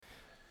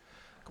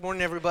Good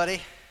morning,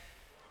 everybody.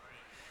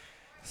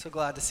 So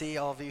glad to see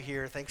all of you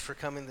here. Thanks for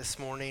coming this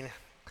morning.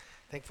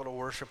 Thankful to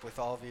worship with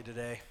all of you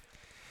today.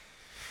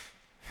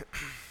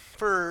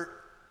 For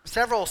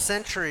several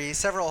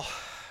centuries,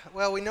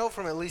 we know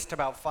from at least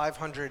about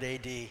 500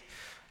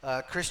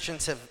 AD,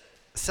 Christians have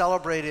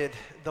celebrated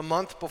the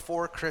month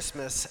before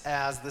Christmas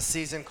as the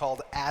season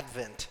called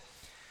Advent.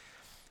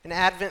 And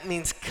Advent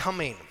means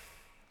coming.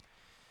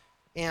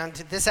 And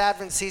this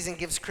Advent season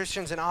gives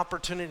Christians an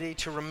opportunity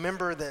to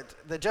remember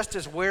that just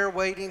as we're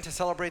waiting to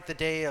celebrate the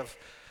day of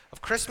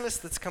Christmas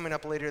that's coming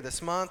up later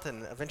this month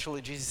and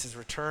eventually Jesus'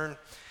 return,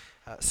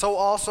 so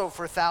also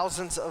for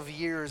thousands of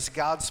years,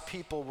 God's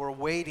people were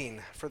waiting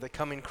for the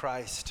coming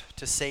Christ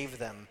to save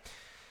them.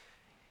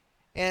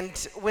 And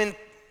when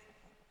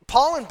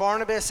Paul and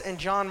Barnabas and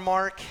John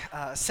Mark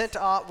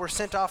were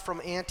sent off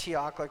from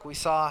Antioch, like we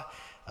saw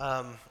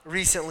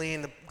recently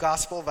in the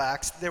Gospel of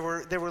Acts, they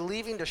were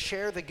leaving to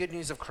share the good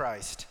news of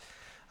Christ,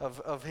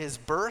 of his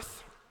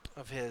birth,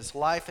 of his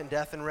life and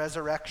death and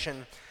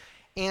resurrection.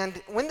 And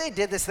when they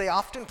did this, they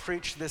often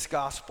preached this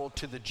gospel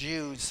to the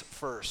Jews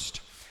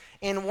first.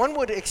 And one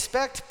would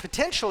expect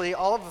potentially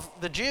all of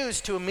the Jews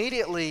to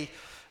immediately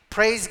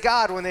praise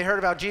God when they heard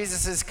about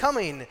Jesus'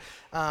 coming.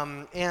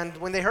 And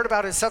when they heard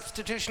about his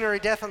substitutionary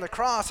death on the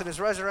cross and his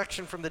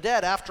resurrection from the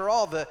dead. After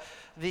all,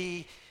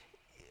 the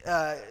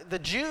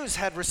Jews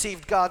had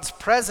received God's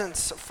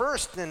presence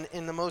first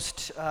in the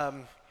most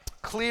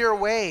clear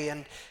way,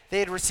 and they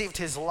had received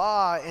his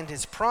law and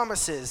his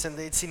promises, and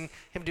they'd seen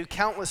him do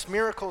countless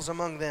miracles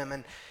among them,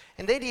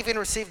 and they'd even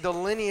received the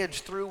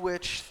lineage through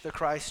which the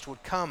Christ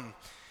would come.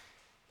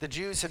 The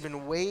Jews had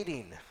been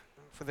waiting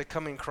for the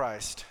coming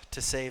Christ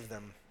to save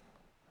them.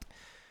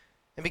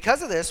 And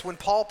because of this, when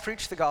Paul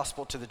preached the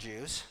gospel to the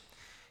Jews,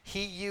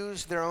 he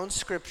used their own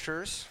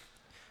scriptures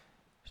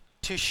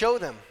to show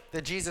them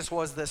that Jesus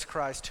was this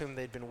Christ whom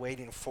they'd been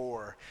waiting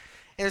for.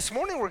 And this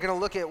morning we're going to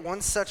look at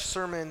one such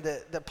sermon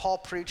that Paul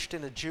preached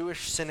in a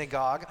Jewish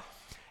synagogue.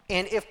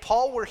 And if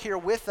Paul were here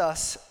with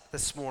us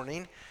this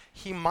morning,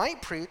 he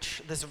might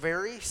preach this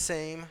very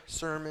same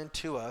sermon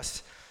to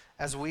us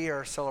as we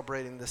are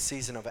celebrating the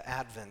season of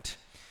Advent.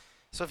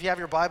 So if you have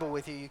your Bible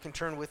with you, you can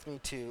turn with me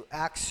to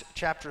Acts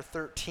chapter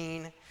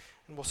 13,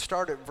 and we'll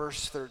start at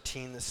verse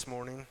 13 this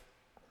morning.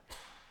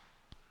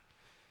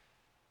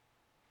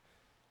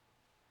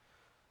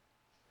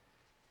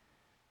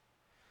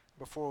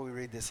 Before we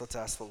read this, let's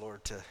ask the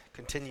Lord to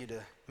continue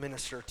to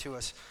minister to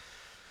us.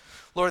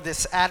 Lord,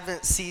 this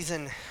Advent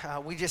season,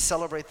 we just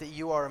celebrate that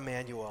you are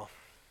Emmanuel.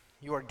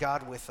 You are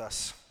God with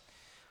us,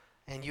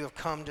 and you have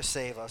come to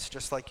save us,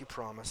 just like you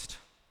promised.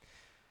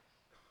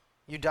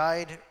 You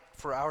died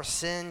for our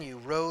sin. You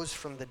rose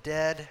from the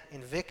dead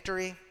in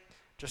victory,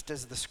 just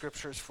as the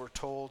scriptures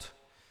foretold.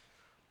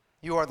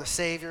 You are the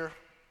Savior,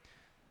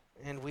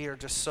 and we are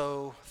just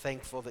so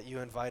thankful that you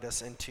invite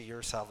us into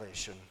your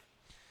salvation.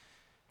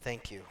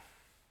 Thank you.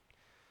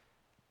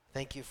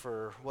 Thank you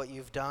for what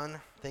you've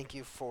done. Thank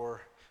you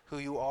for who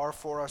you are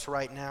for us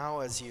right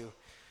now as you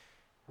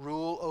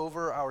rule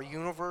over our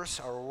universe,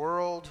 our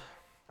world,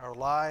 our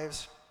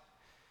lives,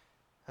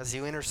 as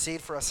you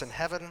intercede for us in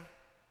heaven,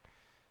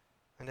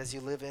 and as you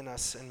live in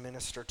us and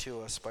minister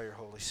to us by your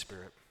Holy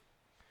Spirit.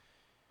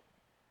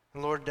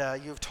 And Lord,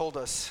 you've told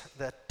us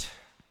that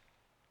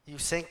you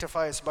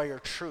sanctify us by your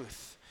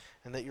truth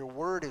and that your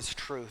word is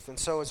truth. And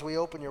so as we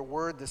open your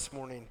word this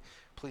morning,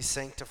 please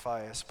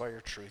sanctify us by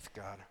your truth,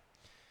 God.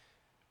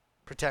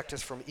 Protect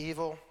us from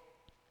evil.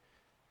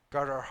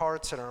 Guard our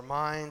hearts and our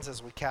minds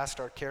as we cast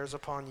our cares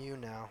upon you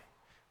now.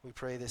 We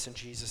pray this in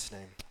Jesus'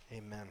 name.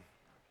 Amen.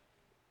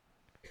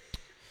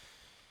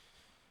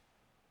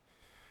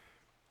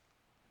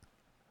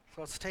 So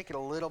let's take it a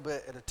little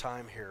bit at a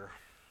time here.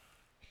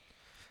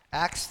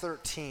 Acts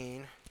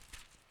 13,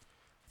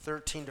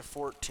 13 to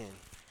 14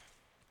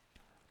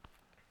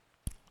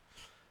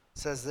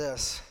 says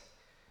this.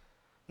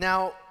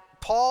 Now,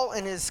 Paul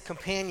and his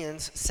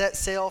companions set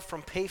sail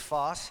from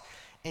Paphos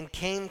and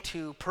came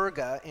to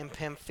Perga in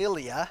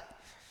Pamphylia,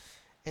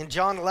 and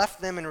John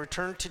left them and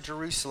returned to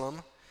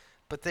Jerusalem,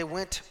 but they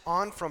went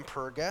on from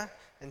Perga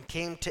and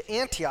came to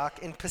Antioch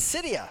in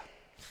Pisidia.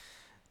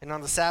 And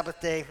on the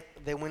Sabbath day,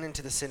 they went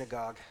into the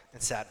synagogue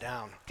and sat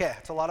down. Okay,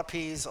 it's a lot of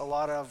P's, a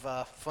lot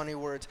of funny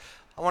words.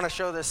 I want to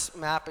show this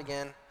map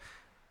again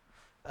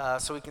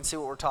so we can see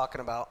what we're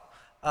talking about.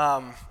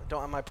 I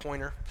don't have my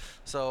pointer,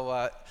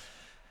 so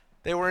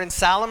they were in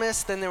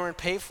Salamis, then they were in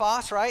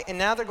Paphos, right? And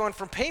now they're going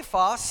from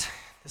Paphos,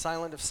 this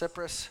island of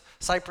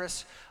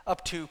Cyprus,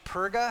 up to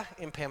Perga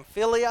in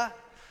Pamphylia.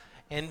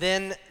 And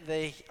then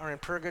they are in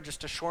Perga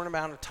just a short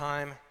amount of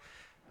time.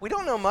 We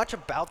don't know much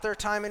about their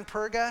time in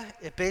Perga.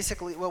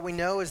 What we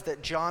know is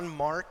that John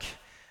Mark,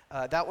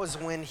 that was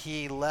when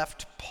he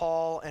left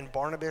Paul and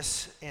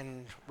Barnabas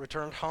and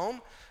returned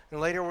home. And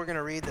later we're going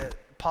to read that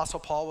Apostle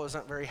Paul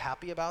wasn't very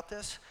happy about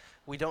this.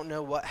 We don't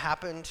know what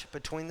happened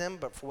between them,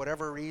 but for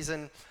whatever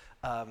reason,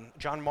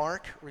 John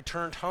Mark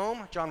returned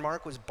home. John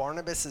Mark was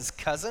Barnabas'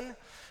 cousin,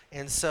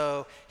 and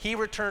so he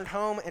returned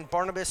home, and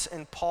Barnabas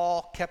and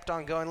Paul kept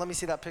on going. Let me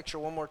see that picture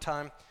one more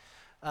time.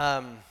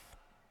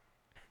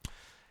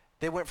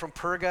 They went from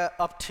Perga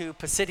up to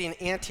Pisidian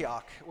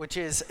Antioch, which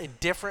is a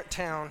different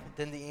town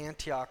than the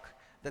Antioch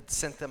that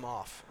sent them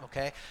off,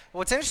 okay?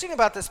 What's interesting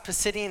about this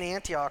Pisidian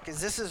Antioch is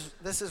this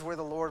is where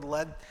the Lord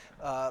led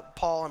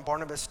Paul and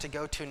Barnabas to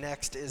go to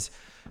next is,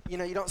 you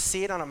don't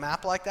see it on a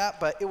map like that,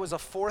 but it was a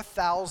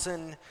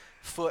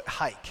 4,000-foot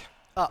hike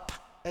up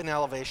in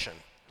elevation.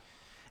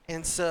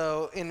 And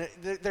so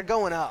they're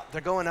going up.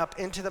 They're going up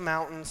into the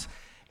mountains,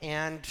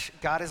 and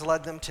God has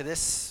led them to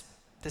this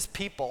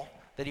people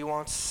that he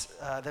wants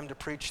them to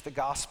preach the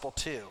gospel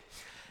to.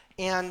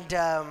 And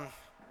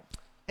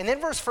then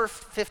verse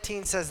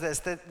 15 says this,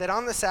 that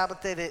on the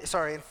Sabbath day,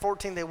 in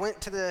 14, they went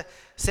to the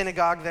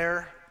synagogue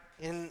there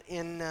in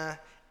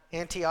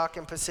Antioch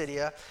and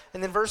Pisidia.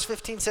 And then verse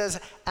 15 says,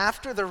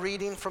 after the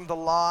reading from the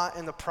law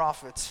and the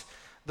prophets,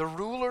 the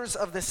rulers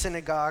of the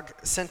synagogue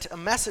sent a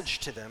message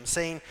to them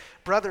saying,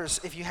 brothers,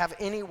 if you have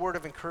any word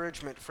of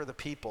encouragement for the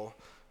people,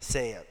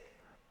 say it.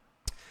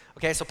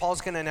 Okay, so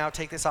Paul's going to now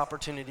take this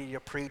opportunity to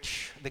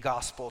preach the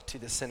gospel to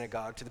the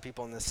synagogue, to the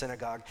people in the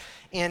synagogue.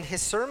 And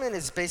his sermon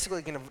is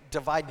basically going to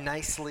divide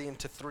nicely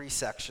into 3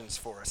 sections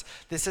for us.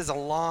 This is a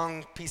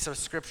long piece of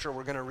scripture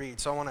we're going to read,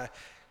 so I want to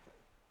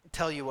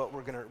tell you what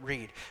we're going to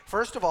read.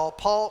 First of all,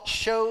 Paul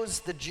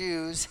shows the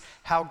Jews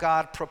how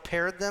God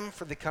prepared them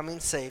for the coming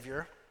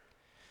Savior.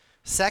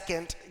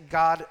 Second,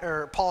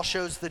 Paul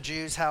shows the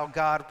Jews how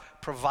God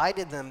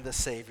provided them the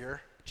Savior,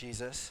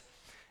 Jesus.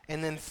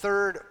 And then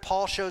third,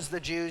 Paul shows the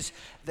Jews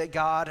that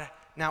God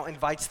now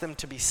invites them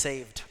to be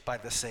saved by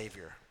the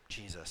Savior,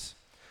 Jesus.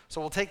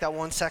 So we'll take that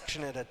one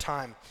section at a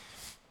time.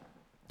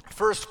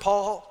 First,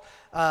 Paul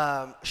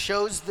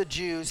shows the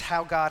Jews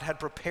how God had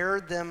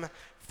prepared them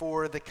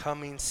for the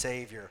coming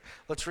Savior.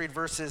 Let's read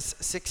verses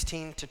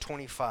 16 to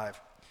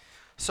 25.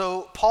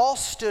 So Paul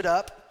stood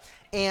up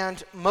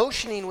and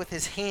motioning with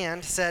his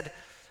hand said,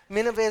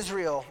 men of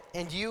Israel,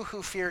 and you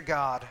who fear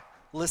God,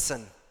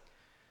 listen.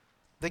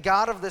 The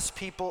God of this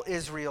people,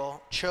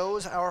 Israel,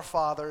 chose our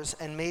fathers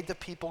and made the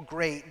people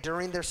great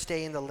during their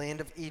stay in the land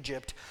of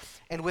Egypt,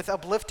 and with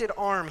uplifted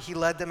arm he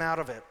led them out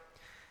of it.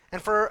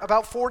 And for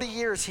about 40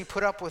 years he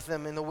put up with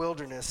them in the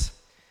wilderness.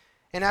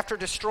 And after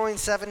destroying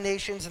 7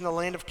 nations in the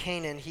land of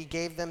Canaan, he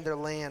gave them their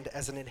land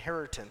as an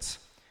inheritance.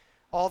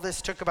 All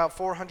this took about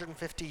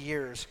 450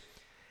 years.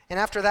 And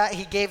after that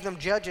he gave them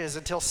judges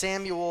until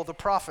Samuel the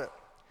prophet.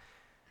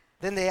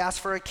 Then they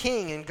asked for a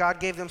king, and God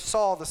gave them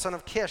Saul the son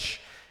of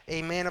Kish,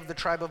 a man of the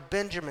tribe of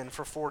Benjamin,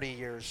 for 40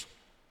 years.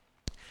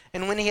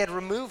 And when he had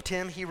removed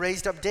him, he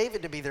raised up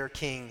David to be their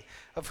king,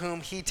 of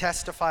whom he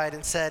testified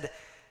and said,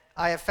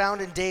 I have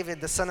found in David,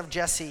 the son of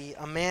Jesse,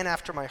 a man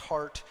after my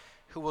heart,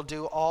 who will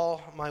do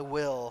all my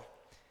will.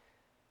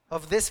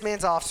 Of this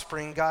man's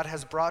offspring, God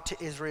has brought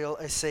to Israel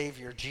a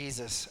Savior,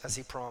 Jesus, as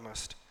he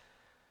promised.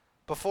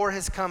 Before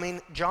his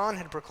coming, John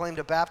had proclaimed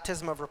a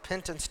baptism of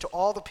repentance to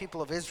all the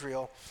people of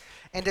Israel.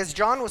 And as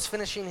John was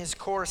finishing his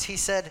course, he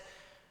said,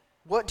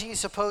 what do you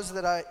suppose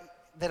that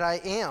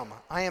I am?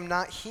 I am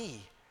not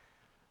he.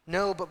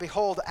 No, but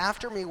behold,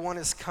 after me one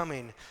is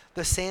coming,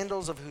 the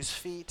sandals of whose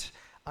feet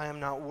I am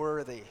not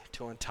worthy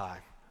to untie.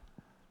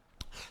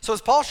 So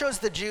as Paul shows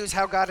the Jews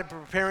how God had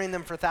been preparing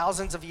them for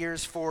thousands of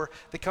years for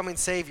the coming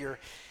Savior,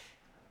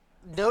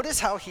 notice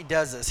how he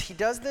does this. He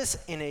does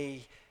this in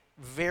a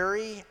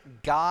very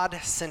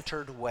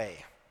God-centered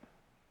way.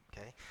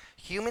 Okay?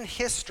 Human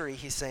history,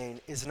 he's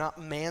saying, is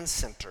not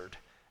man-centered.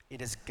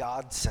 It is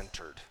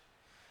God-centered.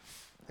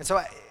 And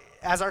so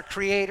as our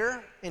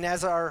creator and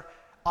as our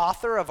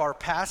author of our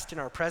past and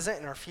our present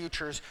and our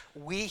futures,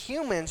 we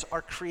humans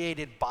are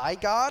created by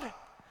God,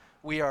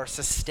 we are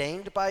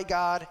sustained by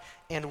God,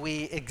 and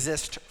we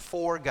exist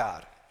for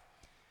God.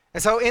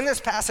 And so in this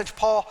passage,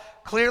 Paul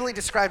clearly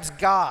describes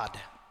God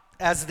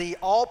as the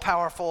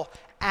all-powerful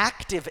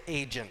active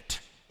agent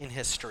in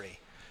history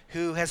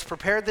who has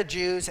prepared the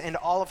Jews and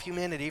all of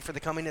humanity for the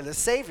coming of the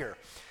Savior.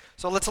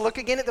 So let's look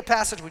again at the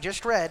passage we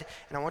just read,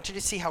 and I want you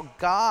to see how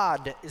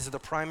God is the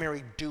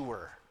primary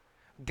doer.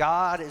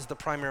 God is the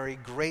primary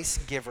grace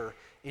giver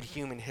in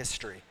human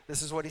history.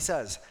 This is what he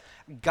says.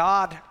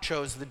 God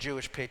chose the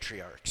Jewish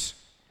patriarchs.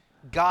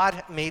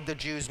 God made the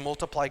Jews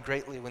multiply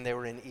greatly when they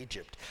were in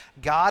Egypt.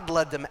 God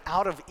led them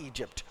out of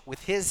Egypt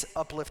with his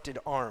uplifted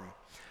arm.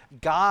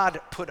 God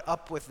put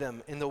up with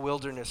them in the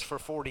wilderness for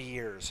 40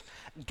 years.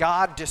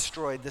 God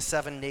destroyed the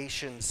 7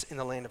 nations in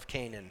the land of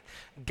Canaan.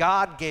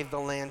 God gave the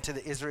land to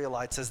the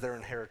Israelites as their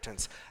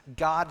inheritance.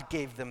 God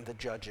gave them the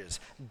judges.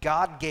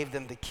 God gave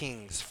them the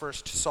kings,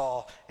 first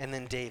Saul and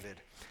then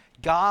David.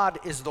 God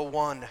is the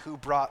one who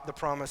brought the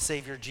promised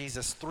Savior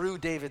Jesus through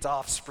David's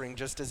offspring,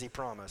 just as he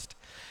promised.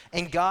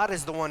 And God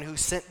is the one who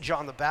sent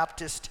John the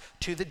Baptist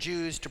to the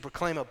Jews to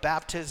proclaim a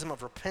baptism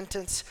of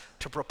repentance,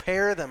 to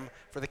prepare them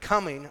for the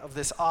coming of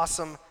this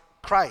awesome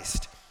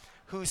Christ,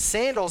 whose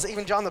sandals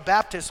even John the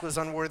Baptist was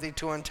unworthy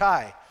to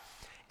untie.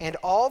 And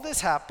all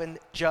this happened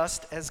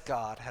just as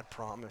God had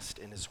promised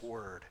in his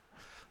word.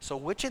 So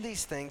which of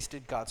these things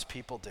did God's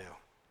people do?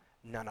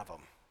 None of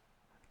them.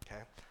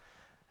 Okay?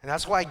 And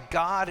that's why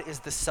God is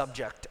the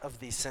subject of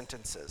these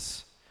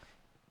sentences.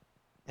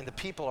 And the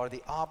people are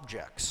the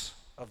objects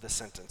of the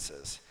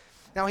sentences.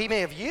 Now, he may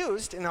have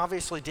used, and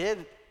obviously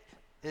did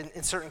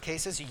in certain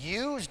cases,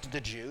 used the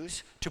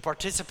Jews to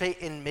participate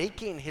in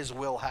making his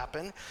will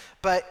happen,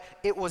 but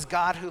it was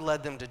God who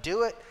led them to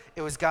do it.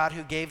 It was God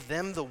who gave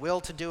them the will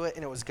to do it,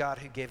 and it was God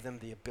who gave them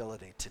the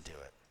ability to do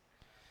it.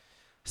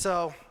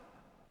 So,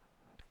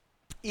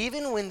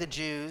 even when the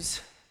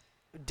Jews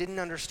didn't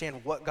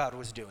understand what God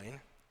was doing,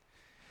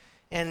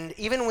 and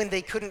even when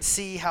they couldn't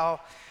see how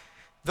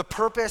the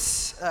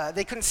purpose,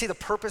 they couldn't see the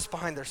purpose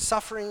behind their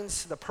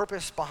sufferings, the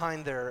purpose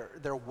behind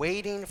their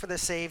waiting for the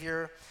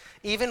Savior,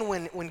 even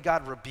when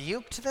God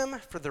rebuked them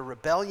for their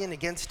rebellion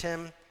against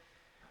him,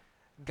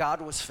 God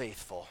was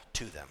faithful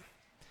to them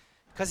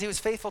because he was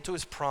faithful to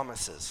his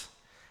promises.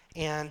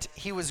 And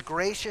he was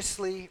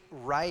graciously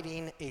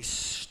writing a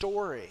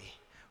story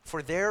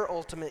for their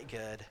ultimate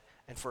good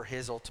and for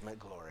his ultimate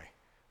glory.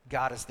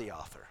 God is the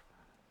author.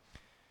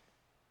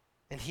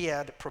 And he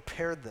had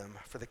prepared them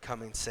for the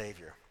coming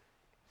Savior.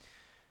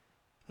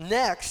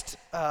 Next,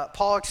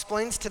 Paul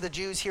explains to the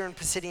Jews here in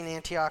Pisidian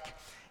Antioch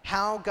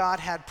how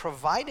God had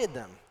provided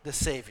them the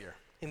Savior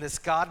in this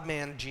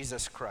God-man,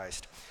 Jesus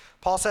Christ.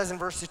 Paul says in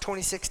verses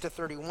 26 to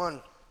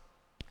 31,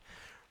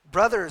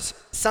 "Brothers,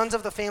 sons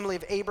of the family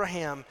of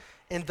Abraham,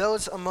 and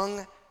those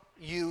among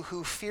you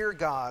who fear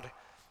God,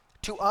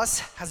 to us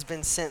has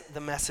been sent the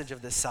message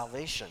of this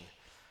salvation.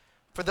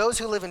 For those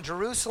who live in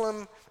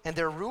Jerusalem and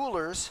their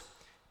rulers,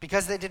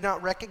 because they did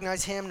not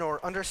recognize him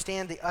nor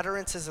understand the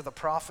utterances of the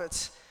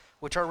prophets,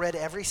 which are read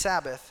every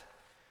Sabbath,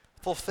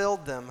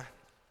 fulfilled them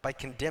by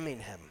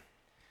condemning him.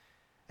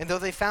 And though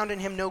they found in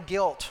him no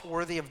guilt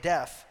worthy of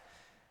death,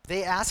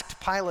 they asked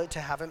Pilate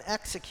to have him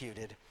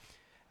executed.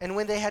 And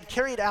when they had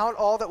carried out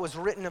all that was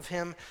written of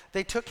him,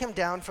 they took him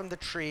down from the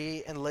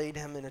tree and laid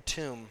him in a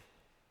tomb.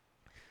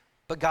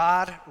 But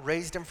God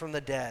raised him from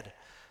the dead.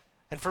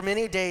 And for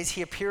many days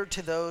he appeared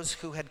to those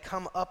who had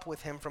come up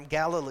with him from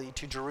Galilee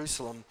to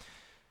Jerusalem,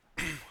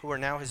 who are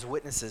now his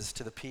witnesses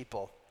to the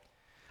people."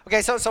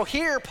 Okay, so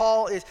here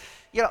Paul is,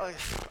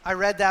 I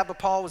read that, but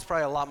Paul was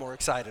probably a lot more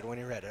excited when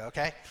he read it,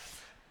 okay?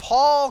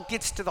 Paul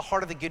gets to the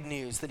heart of the good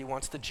news that he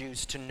wants the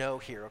Jews to know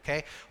here,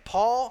 okay?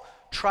 Paul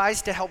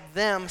tries to help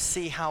them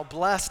see how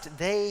blessed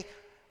they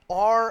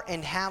are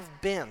and have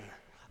been,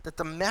 that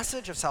the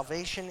message of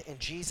salvation in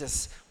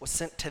Jesus was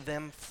sent to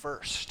them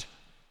first.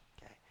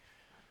 Okay?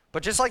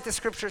 But just like the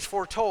scriptures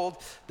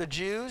foretold, the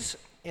Jews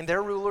and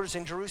their rulers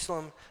in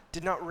Jerusalem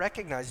did not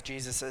recognize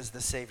Jesus as the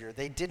Savior.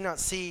 They did not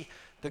see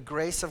the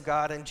grace of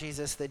God in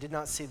Jesus. They did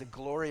not see the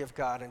glory of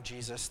God in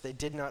Jesus. They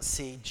did not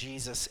see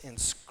Jesus in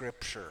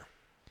Scripture.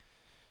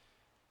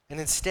 And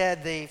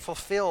instead, they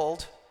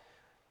fulfilled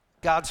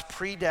God's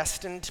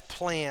predestined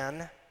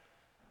plan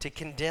to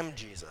condemn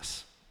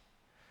Jesus.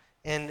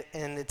 And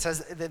it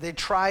says that they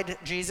tried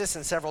Jesus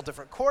in several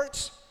different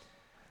courts.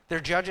 Their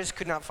judges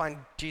could not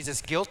find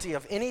Jesus guilty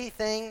of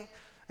anything,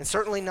 and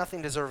certainly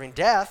nothing deserving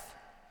death.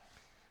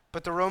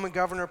 But the Roman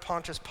governor,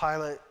 Pontius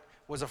Pilate,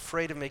 was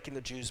afraid of making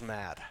the Jews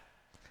mad.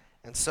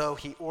 And so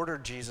he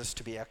ordered Jesus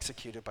to be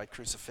executed by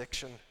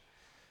crucifixion.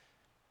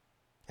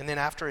 And then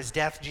after his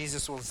death,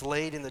 Jesus was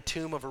laid in the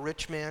tomb of a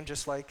rich man,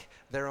 just like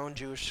their own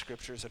Jewish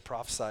scriptures had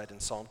prophesied in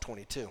Psalm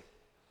 22.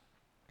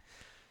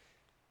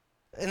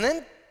 And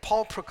then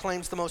Paul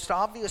proclaims the most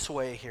obvious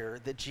way here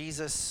that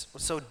Jesus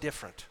was so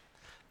different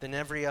than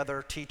every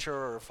other teacher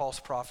or false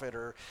prophet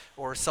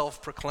or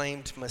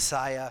self-proclaimed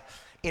Messiah.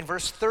 In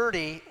verse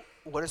 30,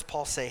 what does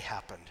Paul say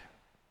happened?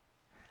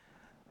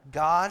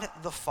 God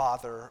the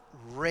Father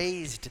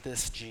raised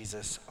this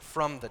Jesus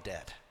from the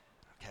dead,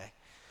 okay?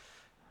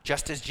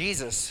 Just as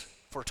Jesus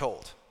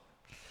foretold.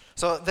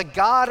 So the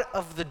God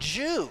of the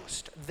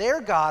Jews,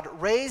 their God,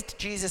 raised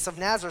Jesus of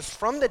Nazareth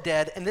from the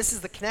dead, and this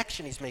is the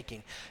connection he's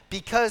making.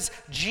 Because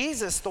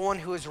Jesus, the one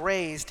who is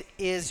raised,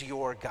 is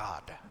your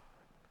God.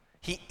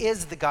 He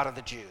is the God of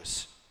the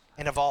Jews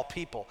and of all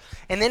people.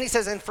 And then he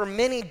says, and for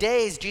many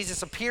days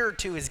Jesus appeared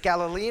to his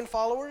Galilean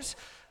followers,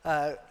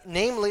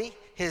 namely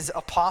his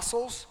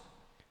apostles,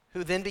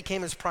 who then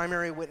became his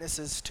primary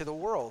witnesses to the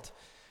world.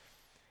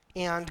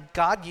 And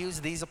God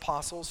used these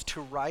apostles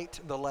to write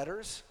the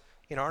letters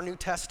in our New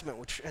Testament,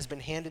 which has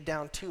been handed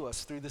down to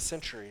us through the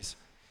centuries.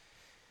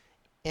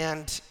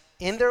 And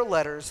in their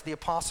letters, the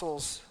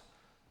apostles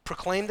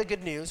proclaimed the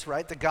good news,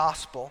 right, the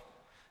gospel,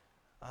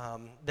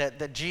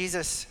 that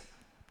Jesus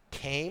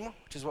came,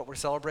 which is what we're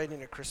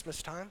celebrating at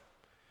Christmas time,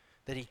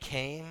 that he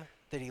came,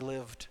 that he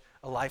lived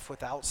a life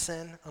without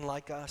sin,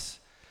 unlike us,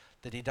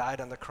 that he died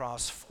on the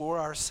cross for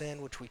our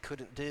sin, which we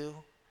couldn't do,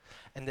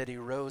 and that he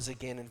rose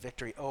again in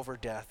victory over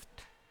death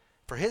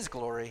for his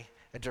glory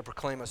and to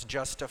proclaim us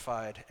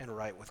justified and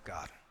right with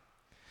God.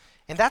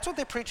 And that's what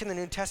they preach in the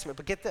New Testament.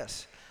 But get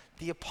this,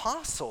 the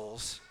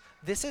apostles,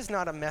 this is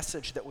not a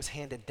message that was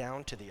handed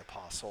down to the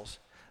apostles.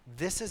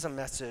 This is a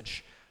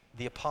message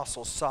the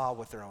apostles saw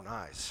with their own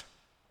eyes.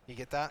 You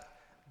get that?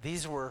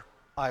 These were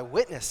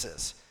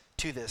eyewitnesses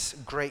to this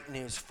great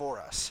news for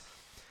us.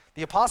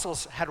 The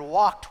apostles had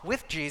walked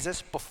with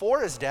Jesus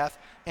before his death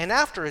and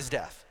after his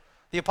death.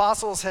 The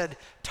apostles had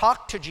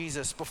talked to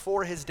Jesus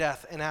before his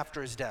death and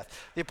after his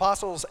death. The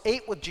apostles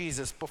ate with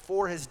Jesus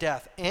before his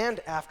death and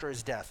after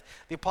his death.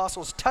 The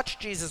apostles touched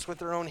Jesus with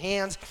their own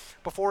hands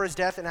before his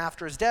death and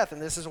after his death.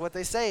 And this is what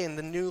they say in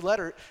the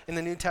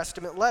New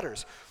Testament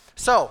letters.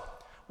 So,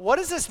 what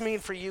does this mean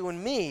for you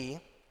and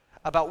me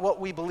about what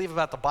we believe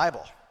about the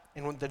Bible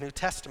and the New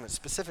Testament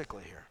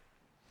specifically here?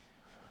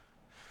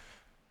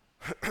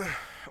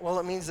 Well,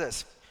 it means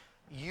this.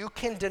 You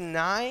can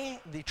deny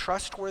the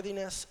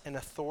trustworthiness and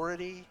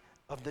authority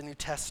of the New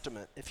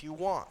Testament if you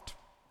want.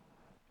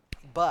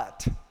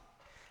 But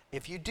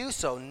if you do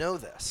so, know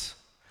this,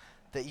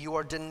 that you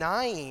are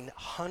denying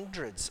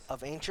hundreds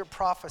of ancient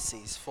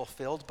prophecies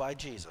fulfilled by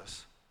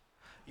Jesus.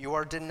 You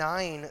are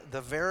denying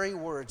the very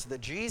words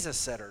that Jesus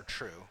said are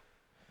true.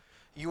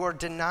 You are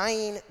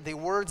denying the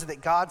words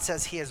that God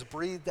says he has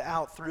breathed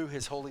out through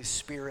his Holy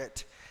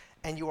Spirit.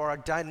 And you are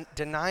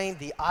denying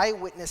the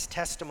eyewitness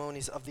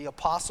testimonies of the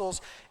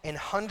apostles and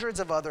hundreds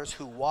of others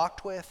who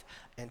walked with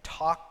and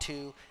talked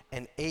to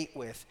and ate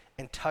with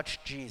and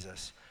touched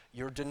Jesus.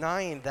 You're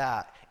denying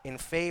that in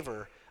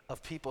favor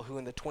of people who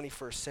in the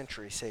 21st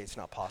century say it's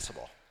not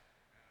possible.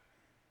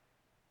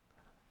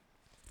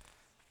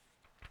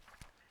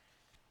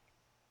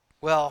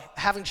 Well,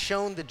 having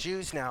shown the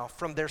Jews now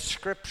from their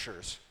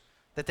scriptures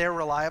that they're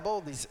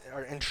reliable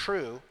and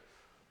true,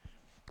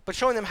 but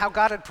showing them how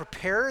God had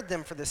prepared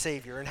them for the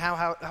Savior and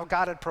how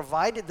God had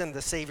provided them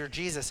the Savior,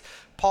 Jesus,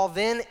 Paul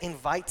then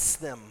invites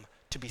them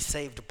to be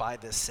saved by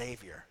this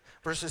Savior.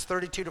 Verses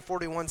 32 to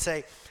 41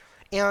 say,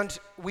 "And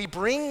we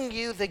bring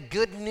you the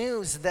good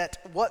news that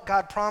what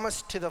God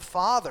promised to the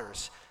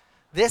fathers,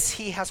 this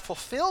he has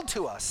fulfilled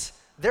to us,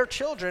 their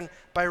children,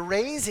 by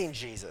raising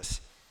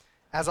Jesus.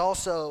 As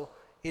also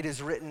it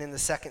is written in the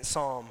second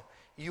psalm,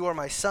 'You are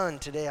my son,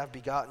 today I've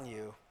begotten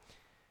you.'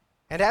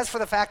 And as for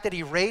the fact that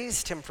he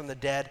raised him from the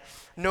dead,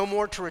 no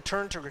more to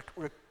return to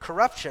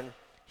corruption,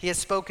 he has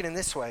spoken in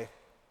this way,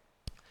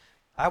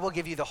 'I will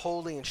give you the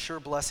holy and sure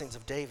blessings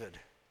of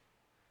David.'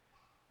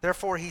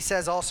 Therefore he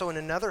says also in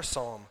another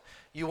psalm,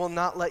 'You will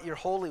not let your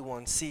Holy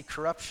One see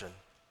corruption.'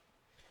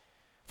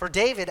 For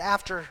David,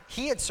 after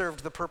he had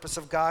served the purpose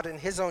of God in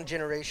his own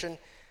generation,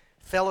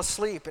 fell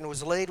asleep and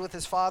was laid with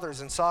his fathers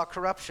and saw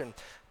corruption.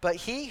 But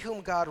he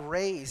whom God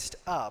raised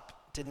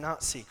up did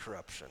not see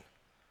corruption.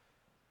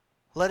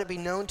 Let it be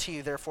known to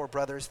you, therefore,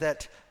 brothers,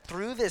 that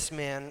through this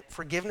man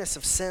forgiveness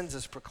of sins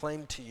is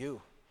proclaimed to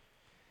you.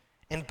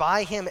 And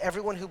by him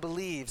everyone who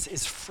believes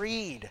is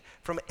freed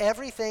from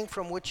everything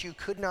from which you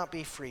could not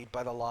be freed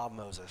by the law of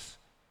Moses.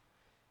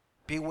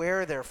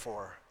 Beware,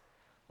 therefore,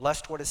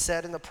 lest what is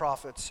said in the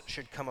prophets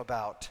should come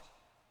about.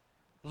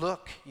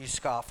 Look, you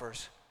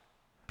scoffers,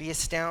 be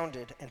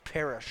astounded and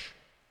perish.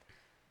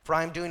 For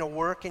I am doing a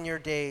work in your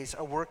days,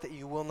 a work that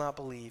you will not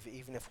believe,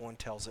 even if one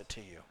tells it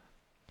to you."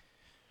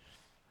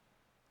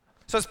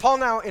 So as Paul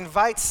now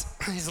invites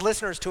his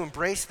listeners to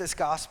embrace this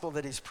gospel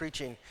that he's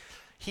preaching,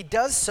 he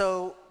does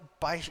so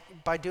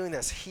by doing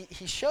this.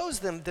 He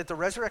shows them that the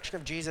resurrection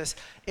of Jesus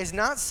is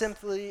not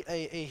simply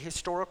a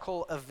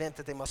historical event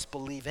that they must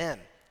believe in.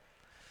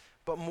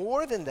 But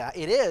more than that,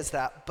 it is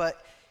that,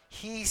 but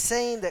he's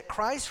saying that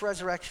Christ's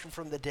resurrection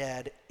from the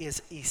dead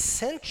is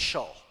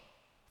essential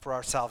for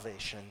our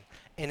salvation,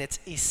 and it's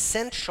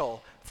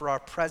essential for our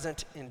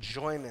present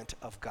enjoyment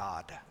of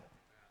God.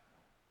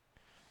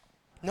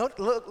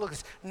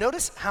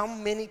 Notice how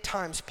many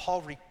times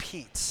Paul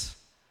repeats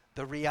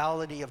the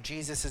reality of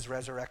Jesus'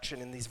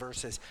 resurrection in these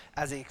verses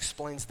as he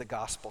explains the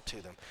gospel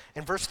to them.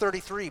 In verse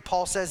 33,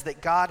 Paul says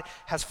that God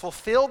has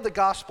fulfilled the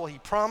gospel he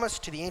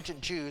promised to the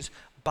ancient Jews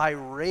by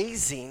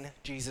raising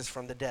Jesus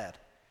from the dead.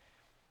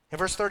 In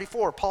verse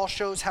 34, Paul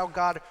shows how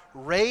God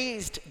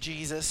raised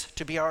Jesus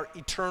to be our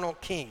eternal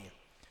king.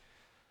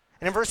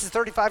 And in verses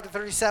 35 to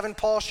 37,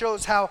 Paul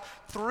shows how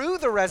through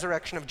the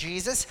resurrection of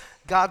Jesus,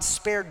 God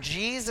spared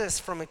Jesus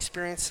from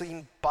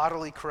experiencing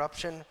bodily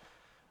corruption,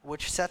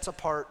 which sets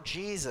apart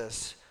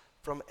Jesus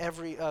from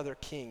every other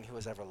king who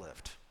has ever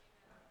lived.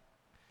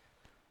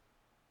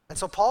 And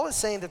so Paul is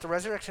saying that the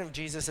resurrection of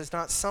Jesus is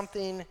not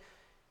something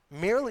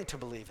merely to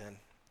believe in,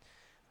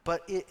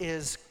 but it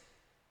is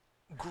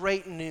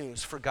great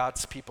news for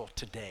God's people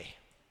today.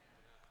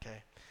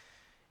 Okay?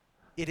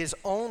 It is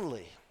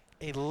only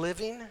a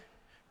living,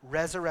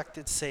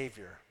 resurrected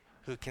Savior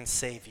who can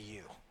save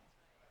you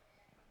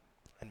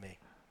and me.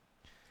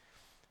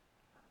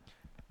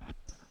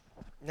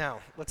 Now,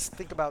 let's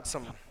think about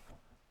some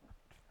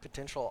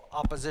potential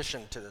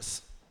opposition to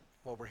this,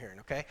 what we're hearing,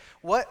 okay?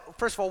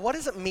 First of all, what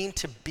does it mean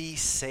to be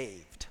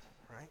saved,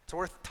 right? So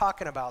we're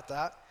talking about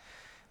that.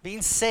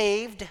 Being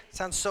saved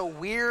sounds so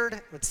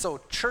weird, it's so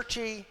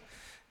churchy,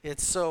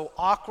 it's so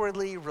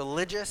awkwardly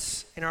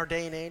religious in our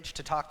day and age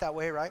to talk that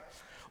way, right?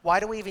 Why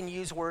do we even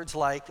use words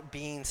like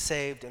being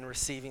saved and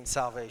receiving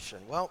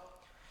salvation? Well,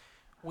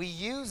 we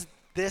use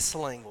this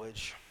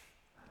language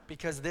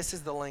because this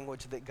is the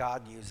language that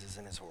God uses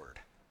in his word.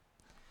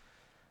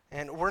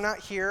 And we're not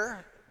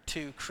here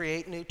to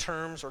create new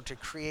terms or to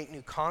create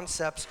new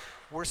concepts.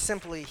 We're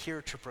simply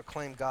here to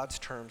proclaim God's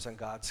terms and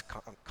God's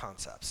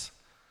concepts,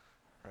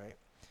 right?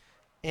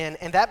 And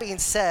that being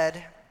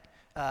said,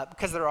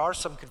 because there are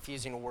some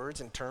confusing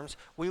words and terms,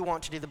 we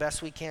want to do the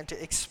best we can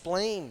to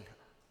explain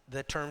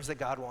the terms that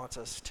God wants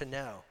us to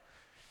know.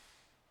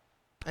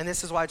 And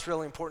this is why it's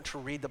really important to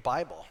read the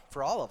Bible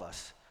for all of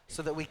us,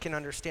 so that we can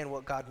understand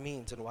what God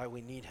means and why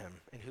we need him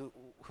and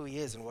who he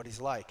is and what he's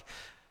like.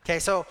 Okay,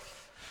 so,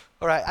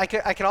 all right,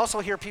 I could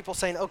also hear people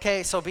saying,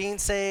 okay, so being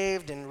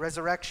saved and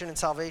resurrection and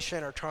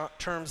salvation are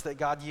terms that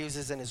God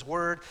uses in his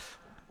word.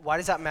 Why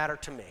does that matter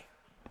to me?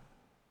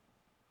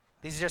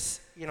 These are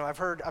just,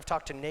 I've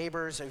talked to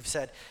neighbors who've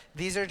said,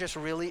 these are just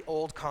really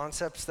old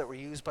concepts that were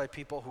used by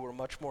people who were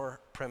much more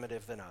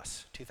primitive than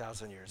us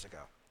 2,000 years ago.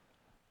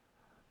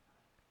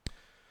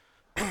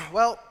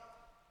 Well,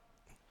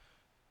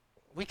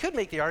 we could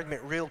make the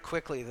argument real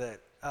quickly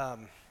that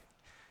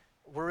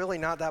we're really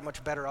not that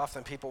much better off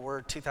than people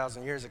were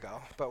 2,000 years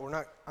ago, but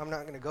I'm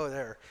not going to go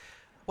there.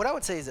 What I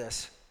would say is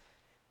this: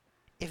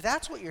 if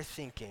that's what you're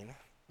thinking,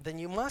 then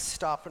you must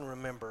stop and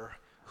remember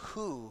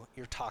who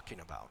you're talking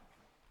about.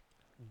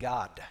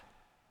 God,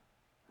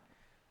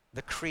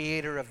 the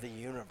creator of the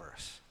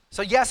universe.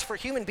 So yes, for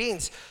human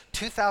beings,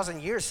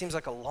 2,000 years seems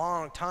like a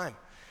long time.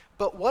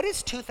 But what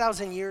is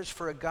 2,000 years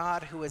for a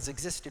God who has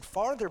existed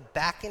farther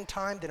back in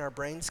time than our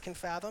brains can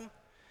fathom,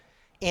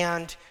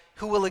 and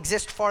who will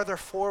exist farther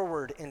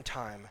forward in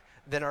time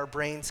than our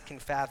brains can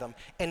fathom,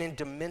 and in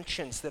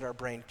dimensions that our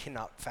brain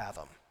cannot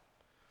fathom?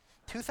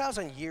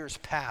 2,000 years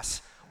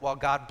pass while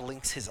God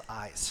blinks his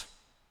eyes.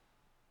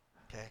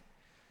 Okay?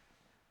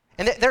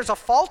 And there's a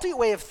faulty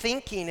way of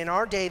thinking in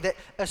our day that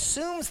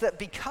assumes that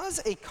because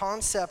a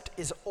concept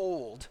is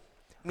old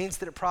means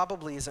that it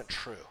probably isn't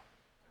true.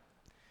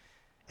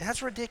 And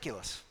that's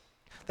ridiculous.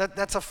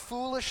 That's a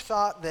foolish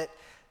thought that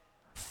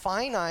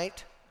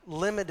finite,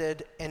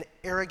 limited, and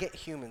arrogant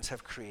humans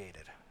have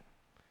created.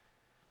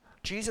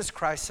 Jesus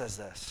Christ says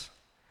this: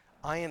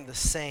 I am the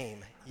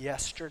same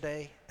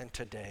yesterday and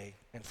today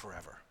and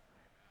forever.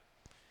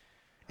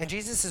 And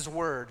Jesus'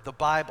 word, the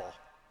Bible,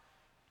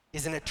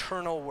 is an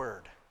eternal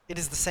word. It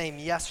is the same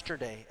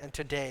yesterday and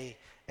today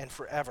and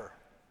forever.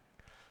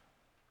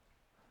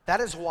 That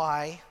is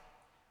why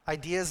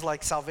ideas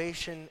like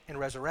salvation and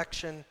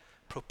resurrection,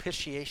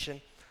 propitiation,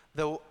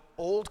 though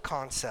old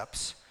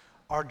concepts,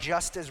 are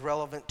just as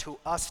relevant to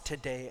us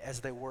today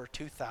as they were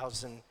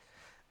 2,000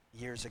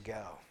 years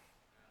ago.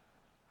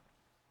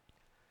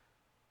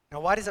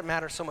 Now, why does it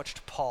matter so much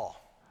to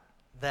Paul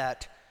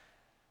that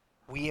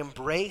we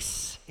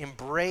embrace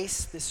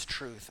this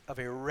truth of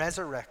a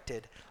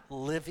resurrected,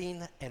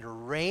 living,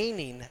 and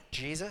reigning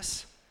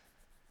Jesus?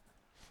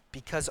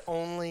 Because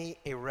only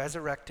a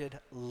resurrected,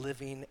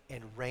 living,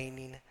 and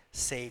reigning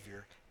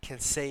Savior can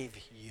save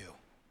you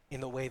in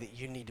the way that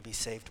you need to be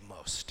saved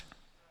most.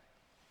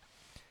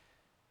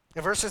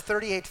 In verses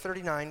 38 to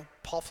 39,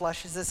 Paul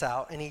fleshes this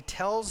out, and he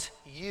tells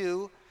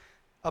you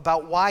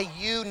about why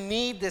you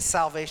need this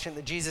salvation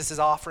that Jesus is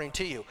offering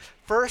to you.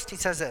 First, he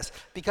says this: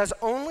 because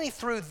only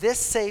through this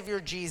Savior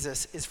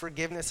Jesus is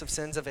forgiveness of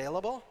sins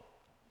available.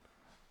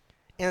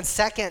 And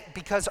second,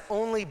 because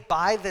only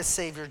by this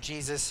Savior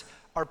Jesus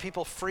are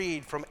people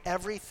freed from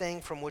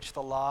everything from which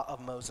the law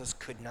of Moses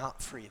could not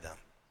free them.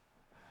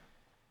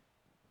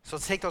 So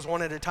let's take those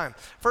one at a time.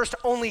 First,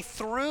 only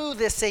through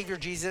this Savior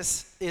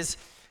Jesus is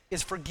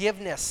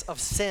forgiveness of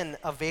sin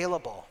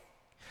available.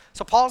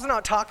 So Paul's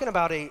not talking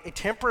about a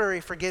temporary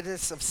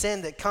forgiveness of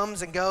sin that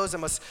comes and goes and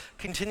must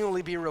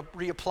continually be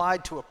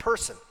reapplied to a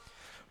person.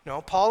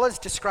 No, Paul is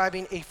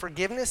describing a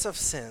forgiveness of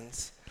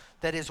sins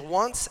that is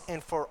once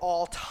and for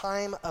all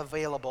time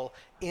available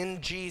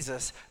in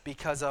Jesus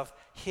because of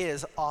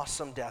his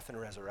awesome death and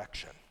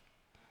resurrection.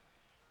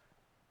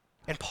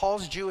 And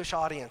Paul's Jewish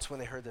audience, when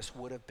they heard this,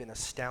 would have been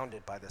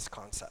astounded by this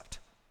concept.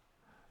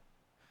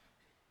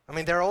 I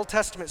mean, their Old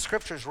Testament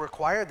scriptures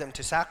required them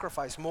to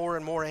sacrifice more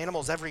and more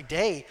animals every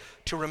day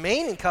to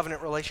remain in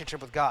covenant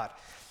relationship with God.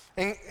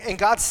 And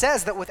God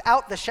says that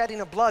without the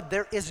shedding of blood,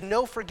 there is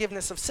no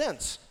forgiveness of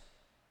sins.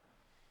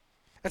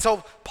 And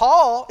so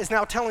Paul is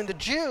now telling the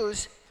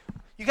Jews,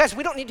 you guys,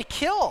 we don't need to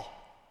kill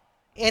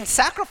and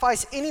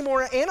sacrifice any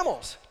more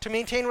animals to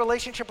maintain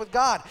relationship with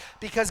God,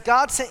 because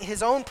God sent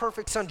his own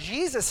perfect son,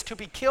 Jesus, to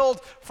be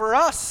killed for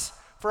us,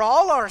 for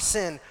all our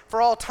sin,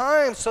 for all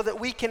time, so that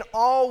we can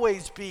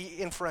always be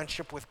in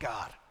friendship with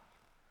God.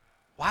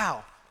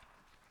 Wow.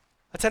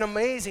 That's an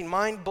amazing,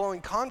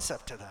 mind-blowing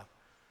concept to them.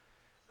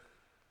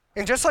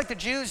 And just like the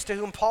Jews to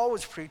whom Paul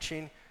was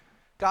preaching,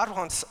 God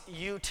wants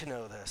you to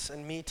know this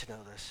and me to know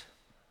this.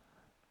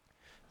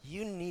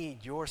 You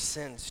need your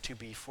sins to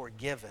be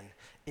forgiven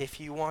if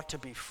you want to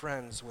be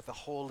friends with a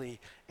holy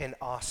and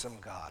awesome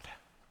God.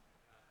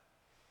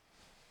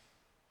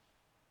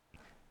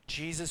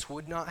 Jesus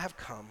would not have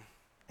come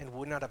and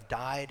would not have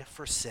died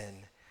for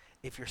sin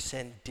if your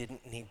sin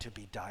didn't need to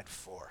be died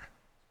for.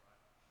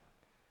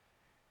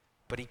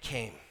 But he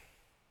came,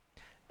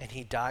 and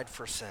he died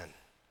for sin.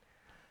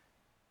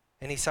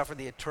 And he suffered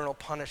the eternal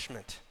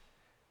punishment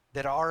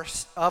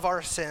of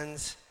our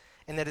sins,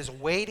 and that is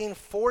waiting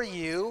for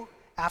you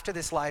after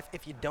this life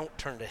if you don't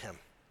turn to him.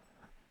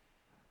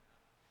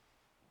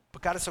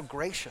 But God is so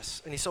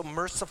gracious and he's so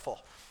merciful.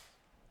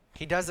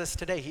 He does this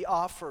today. He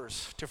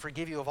offers to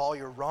forgive you of all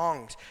your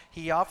wrongs.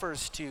 He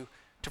offers to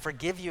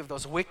forgive you of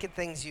those wicked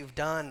things you've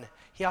done.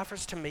 He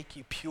offers to make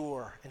you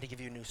pure and to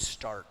give you a new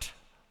start.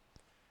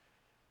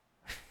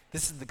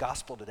 This is the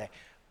gospel today.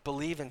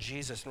 Believe in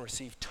Jesus and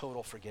receive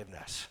total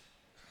forgiveness.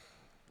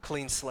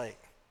 Clean slate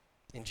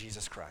in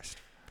Jesus Christ.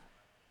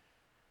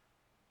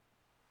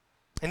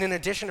 And in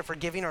addition to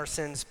forgiving our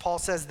sins, Paul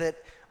says that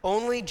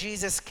only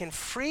Jesus can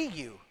free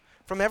you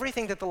from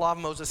everything that the law of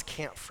Moses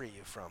can't free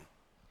you from.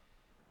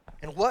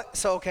 And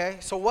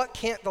so what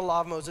can't the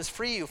law of Moses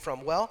free you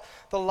from? Well,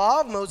 the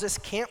law of Moses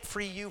can't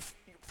free you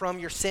from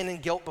your sin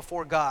and guilt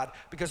before God,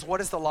 because what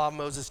does the law of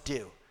Moses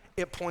do?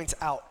 It points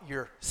out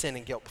your sin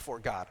and guilt before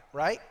God,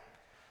 right?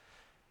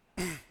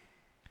 The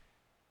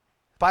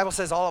Bible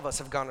says all of us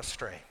have gone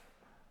astray.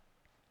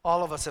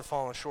 All of us have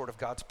fallen short of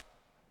God's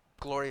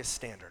glorious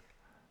standard.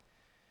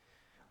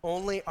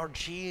 Only our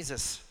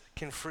Jesus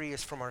can free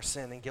us from our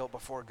sin and guilt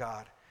before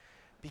God,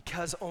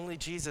 because only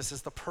Jesus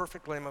is the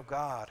perfect Lamb of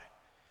God,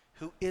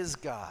 who is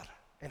God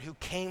and who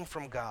came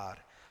from God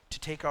to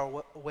take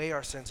away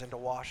our sins and to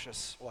wash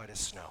us white as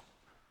snow.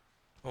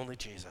 Only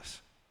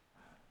Jesus.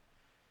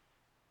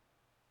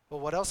 Well,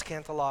 what else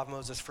can't the law of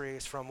Moses free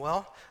us from?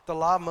 Well, the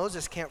law of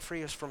Moses can't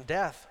free us from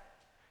death,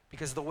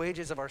 because the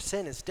wages of our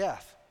sin is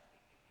death.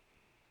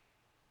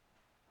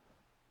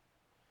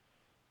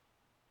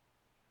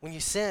 When you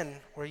sin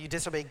or you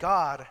disobey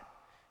God,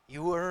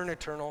 you earn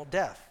eternal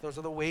death. Those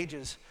are the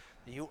wages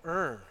that you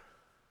earn.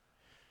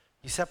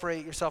 You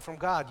separate yourself from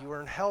God, you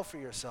earn hell for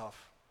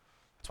yourself.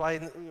 That's why,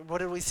 what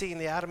did we see in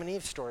the Adam and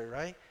Eve story,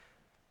 right?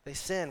 They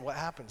sin, what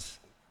happens?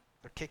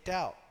 They're kicked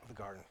out of the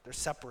garden. They're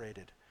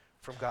separated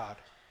from God,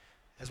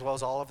 as well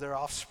as all of their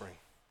offspring.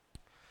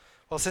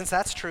 Well, since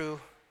that's true,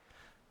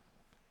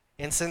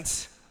 and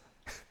since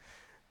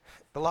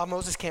the law of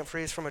Moses can't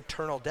free us from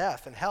eternal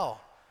death and hell,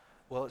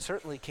 well, it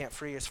certainly can't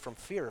free us from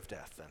fear of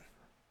death then.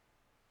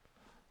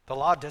 The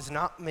law does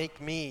not make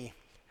me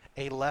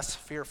a less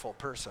fearful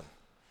person.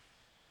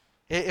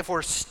 If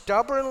we're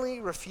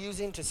stubbornly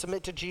refusing to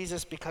submit to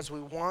Jesus because we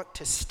want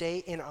to stay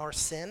in our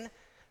sin,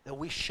 then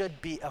we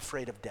should be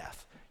afraid of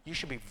death. You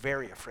should be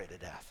very afraid of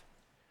death.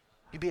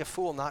 You'd be a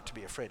fool not to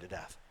be afraid of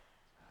death.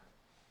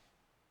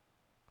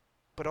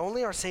 But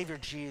only our Savior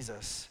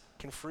Jesus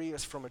can free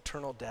us from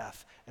eternal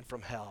death and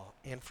from hell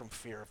and from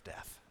fear of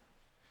death.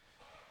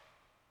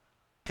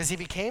 Because he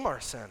became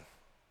our sin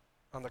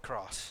on the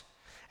cross.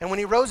 And when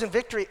he rose in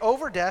victory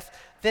over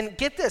death, then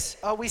get this,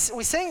 we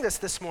sang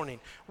this morning.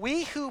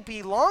 We who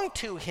belong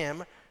to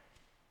him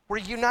were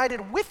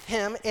united with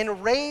him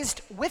and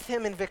raised with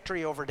him in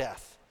victory over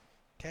death.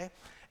 Okay?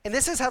 And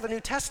this is how the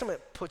New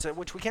Testament puts it,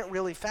 which we can't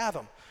really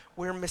fathom.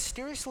 We're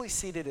mysteriously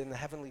seated in the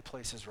heavenly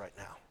places right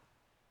now.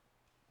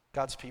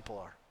 God's people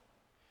are.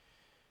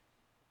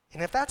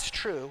 And if that's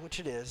true,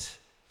 which it is,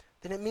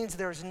 then it means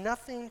there is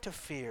nothing to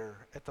fear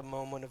at the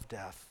moment of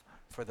death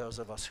for those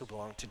of us who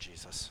belong to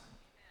Jesus.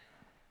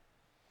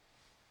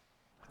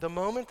 The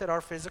moment that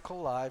our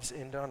physical lives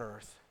end on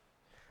earth,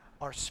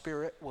 our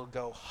spirit will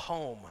go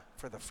home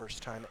for the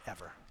first time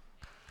ever.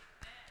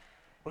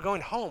 We're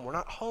going home. We're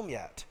not home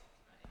yet.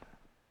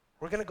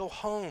 We're going to go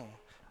home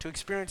to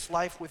experience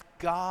life with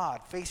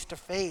God face to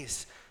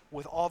face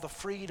with all the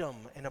freedom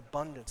and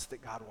abundance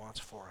that God wants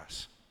for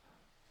us.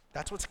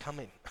 That's what's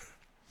coming.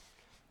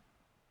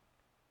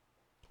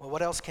 Well,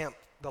 what else can't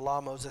the law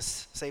of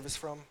Moses save us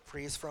from,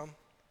 free us from?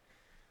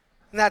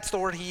 And that's the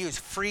word he used,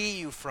 free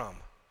you from.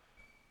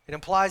 It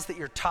implies that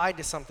you're tied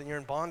to something, you're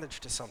in bondage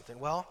to something.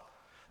 Well,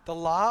 the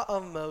law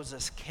of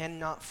Moses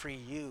cannot free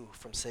you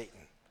from Satan.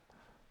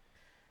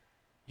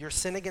 Your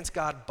sin against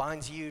God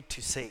binds you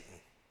to Satan.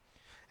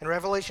 And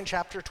Revelation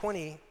chapter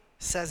 20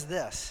 says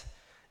this.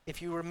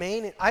 If you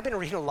remain, I've been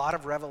reading a lot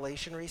of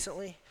Revelation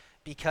recently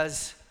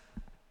because,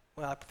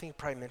 well, I think I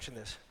probably mentioned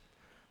this.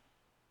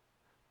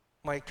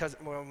 My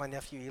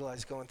nephew Eli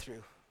is going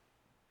through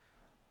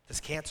this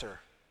cancer.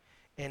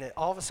 And it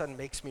all of a sudden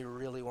makes me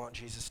really want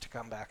Jesus to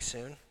come back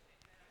soon.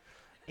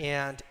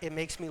 And it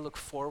makes me look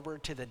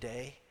forward to the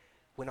day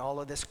when all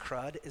of this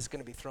crud is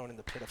going to be thrown in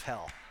the pit of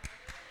hell.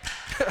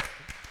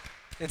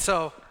 And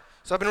so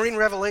I've been reading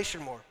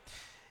Revelation more.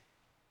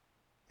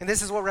 And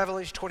this is what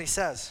Revelation 20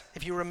 says.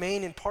 If you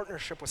remain in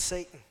partnership with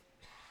Satan,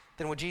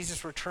 then when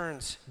Jesus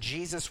returns,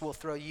 Jesus will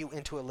throw you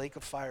into a lake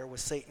of fire with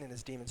Satan and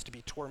his demons to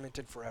be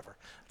tormented forever.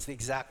 It's the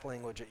exact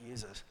language it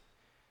uses.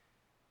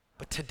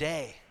 But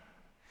today,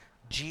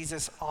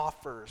 Jesus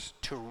offers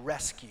to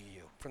rescue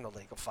you from the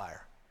lake of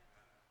fire.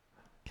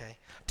 Okay?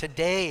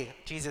 Today,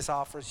 Jesus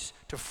offers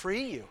to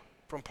free you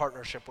from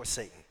partnership with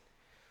Satan.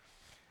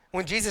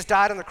 When Jesus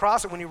died on the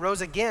cross and when he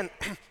rose again,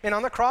 and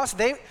on the cross,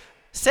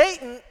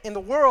 Satan in the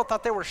world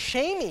thought they were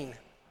shaming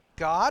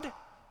God,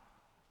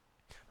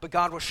 but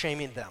God was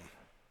shaming them.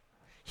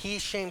 He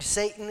shamed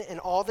Satan and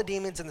all the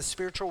demons in the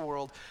spiritual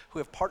world who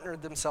have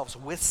partnered themselves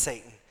with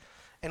Satan.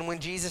 And when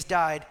Jesus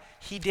died,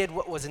 he did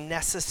what was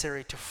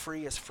necessary to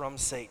free us from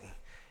Satan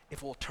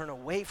if we'll turn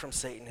away from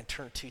Satan and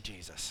turn to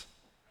Jesus.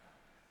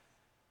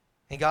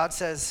 And God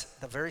says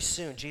that very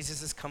soon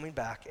Jesus is coming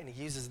back, and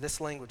he uses this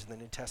language in the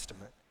New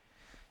Testament.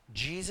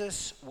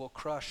 Jesus will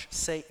crush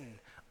Satan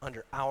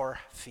under our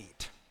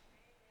feet.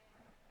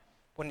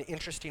 What an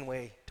interesting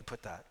way to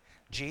put that.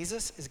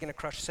 Jesus is going to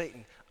crush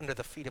Satan under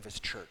the feet of his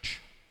church.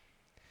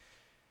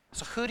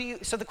 So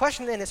the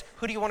question then is,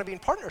 who do you want to be in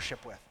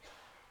partnership with?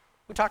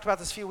 We talked about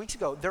this a few weeks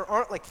ago. There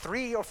aren't like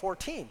 3 or 4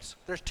 teams.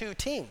 There's 2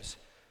 teams.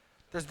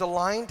 There's the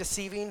lying,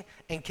 deceiving,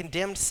 and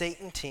condemned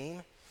Satan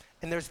team,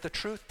 and there's the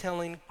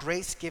truth-telling,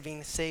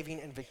 grace-giving, saving,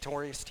 and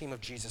victorious team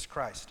of Jesus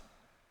Christ.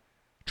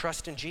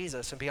 Trust in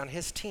Jesus and be on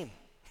his team.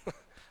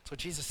 That's what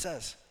Jesus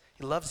says.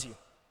 He loves you.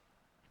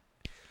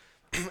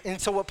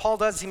 And so what Paul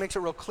does is he makes it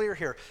real clear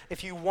here.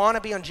 If you want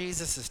to be on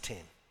Jesus'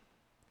 team,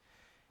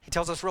 he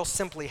tells us real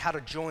simply how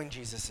to join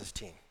Jesus'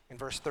 team. In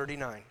verse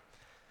 39,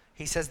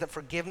 he says that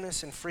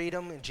forgiveness and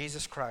freedom in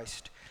Jesus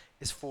Christ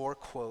is for,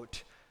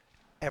 quote,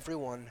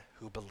 everyone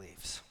who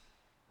believes.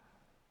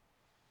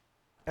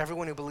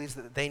 Everyone who believes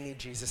that they need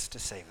Jesus to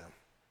save them.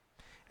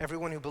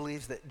 Everyone who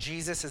believes that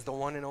Jesus is the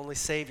one and only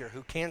Savior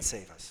who can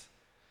save us.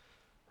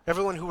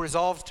 Everyone who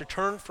resolves to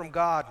turn from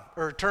God,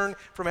 or turn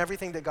from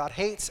everything that God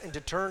hates and to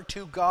turn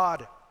to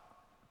God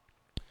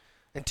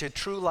and to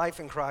true life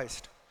in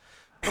Christ.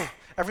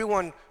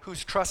 Everyone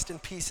whose trust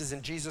and peace is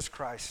in Jesus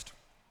Christ.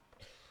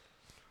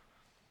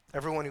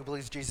 Everyone who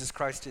believes Jesus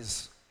Christ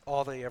is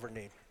all they ever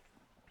need.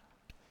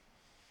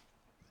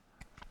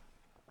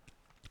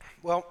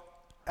 Well,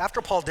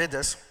 after Paul did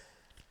this,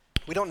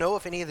 we don't know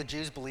if any of the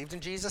Jews believed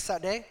in Jesus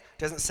that day. It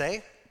doesn't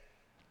say.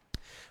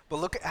 But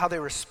look at how they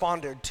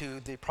responded to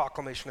the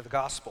proclamation of the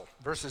gospel.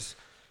 Verses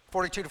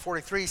 42 to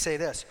 43 say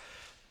this.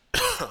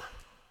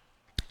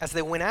 As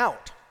they went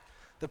out,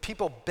 the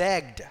people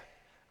begged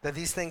that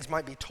these things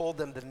might be told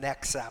them the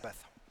next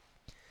Sabbath.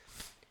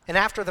 And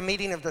after the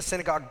meeting of the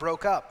synagogue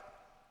broke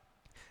up,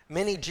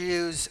 many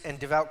Jews and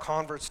devout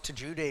converts to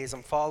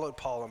Judaism followed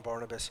Paul and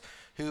Barnabas,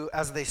 who,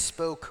 as they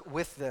spoke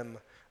with them,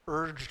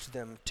 urged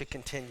them to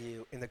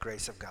continue in the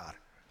grace of God.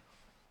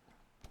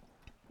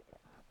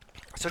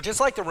 So just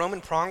like the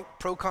Roman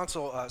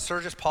proconsul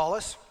Sergius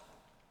Paulus,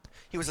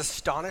 he was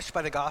astonished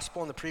by the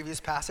gospel in the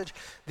previous passage.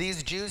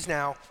 These Jews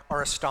now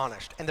are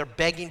astonished, and they're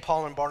begging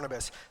Paul and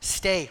Barnabas,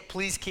 stay,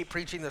 please keep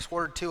preaching this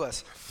word to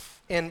us.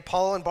 And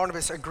Paul and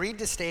Barnabas agreed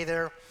to stay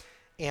there,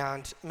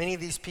 and many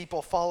of these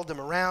people followed them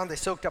around. They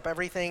soaked up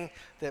everything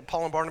that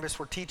Paul and Barnabas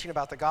were teaching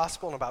about the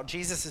gospel and about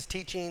Jesus'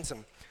 teachings.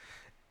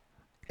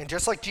 And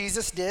just like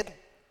Jesus did,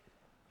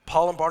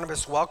 Paul and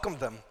Barnabas welcomed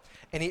them,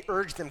 and he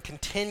urged them,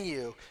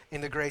 continue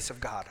in the grace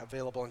of God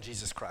available in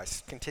Jesus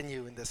Christ.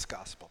 Continue in this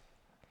gospel.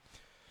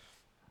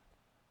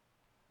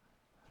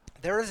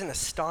 There is an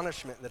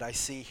astonishment that I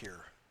see here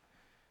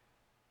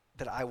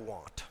that I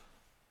want.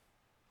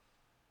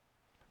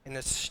 An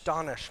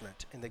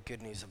astonishment in the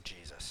good news of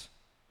Jesus.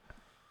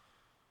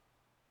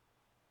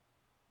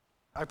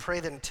 I pray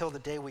that until the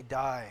day we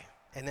die,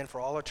 and then for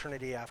all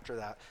eternity after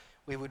that,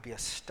 we would be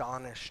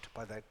astonished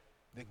by the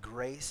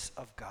grace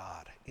of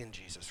God in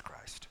Jesus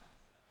Christ.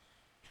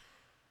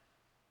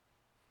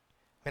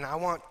 And I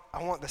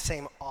want the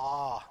same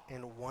awe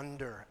and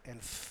wonder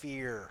and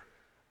fear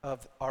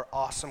of our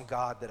awesome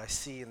God that I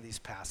see in these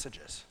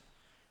passages,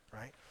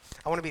 right?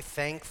 I want to be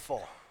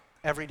thankful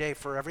every day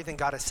for everything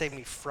God has saved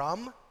me from,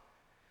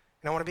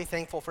 and I want to be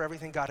thankful for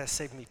everything God has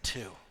saved me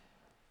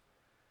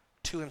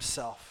to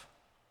himself,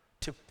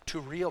 to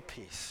real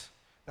peace,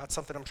 not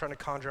something I'm trying to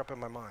conjure up in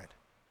my mind,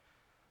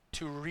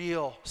 to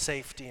real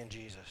safety in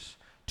Jesus,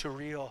 to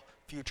real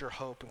future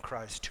hope in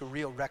Christ, to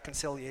real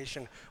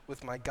reconciliation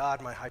with my God,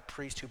 my high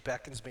priest who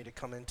beckons me to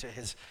come into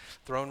his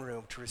throne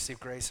room to receive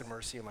grace and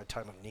mercy in my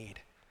time of need.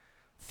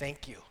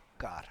 Thank you,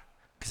 God,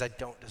 because I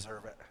don't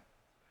deserve it.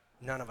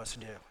 None of us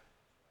do.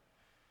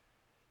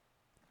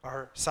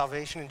 Our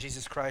salvation in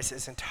Jesus Christ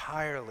is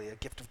entirely a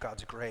gift of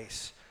God's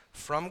grace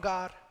from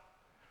God,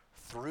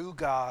 through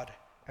God,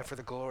 and for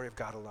the glory of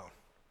God alone.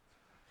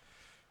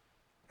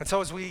 And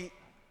so as we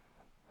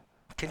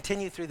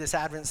continue through this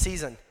Advent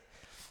season,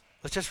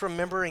 let's just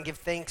remember and give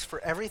thanks for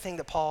everything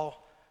that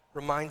Paul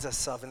reminds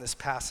us of in this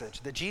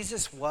passage, that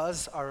Jesus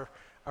was our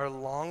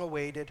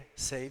long-awaited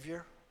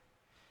Savior.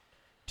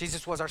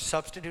 Jesus was our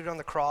substitute on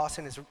the cross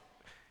and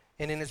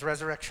in his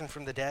resurrection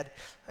from the dead.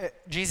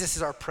 Jesus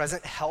is our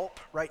present help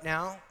right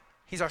now.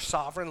 He's our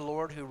sovereign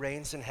Lord who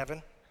reigns in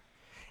heaven.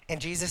 And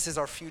Jesus is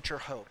our future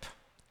hope.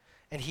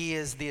 And he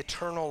is the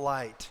eternal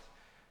light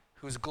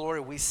whose glory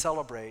we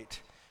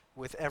celebrate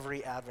with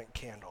every Advent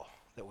candle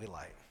that we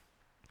light.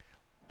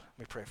 Let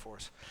me pray for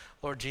us.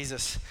 Lord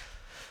Jesus,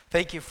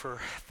 thank you for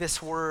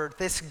this word,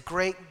 this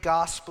great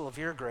gospel of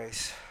your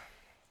grace.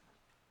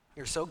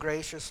 You're so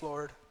gracious,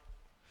 Lord.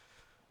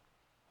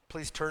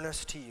 Please turn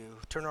us to you,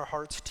 turn our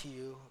hearts to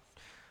you,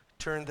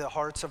 turn the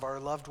hearts of our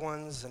loved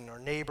ones and our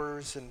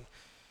neighbors and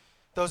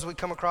those we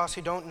come across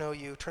who don't know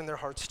you, turn their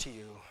hearts to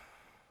you.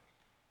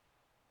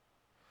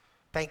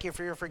 Thank you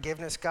for your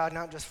forgiveness, God,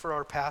 not just for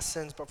our past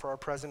sins, but for our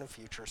present and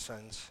future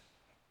sins.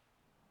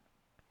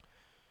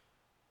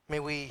 May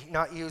we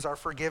not use our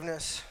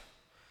forgiveness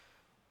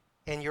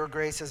And your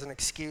grace is an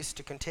excuse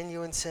to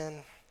continue in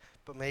sin,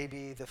 but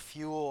maybe the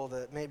fuel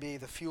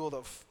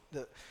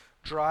that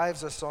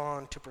drives us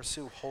on to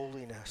pursue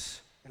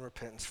holiness and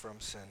repentance from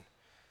sin.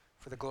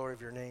 For the glory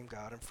of your name,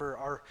 God, and for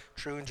our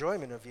true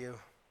enjoyment of you.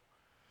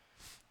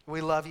 We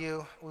love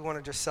you. We want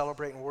to just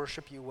celebrate and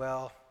worship you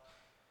well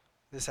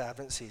this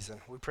Advent season.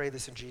 We pray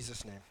this in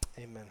Jesus' name.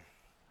 Amen.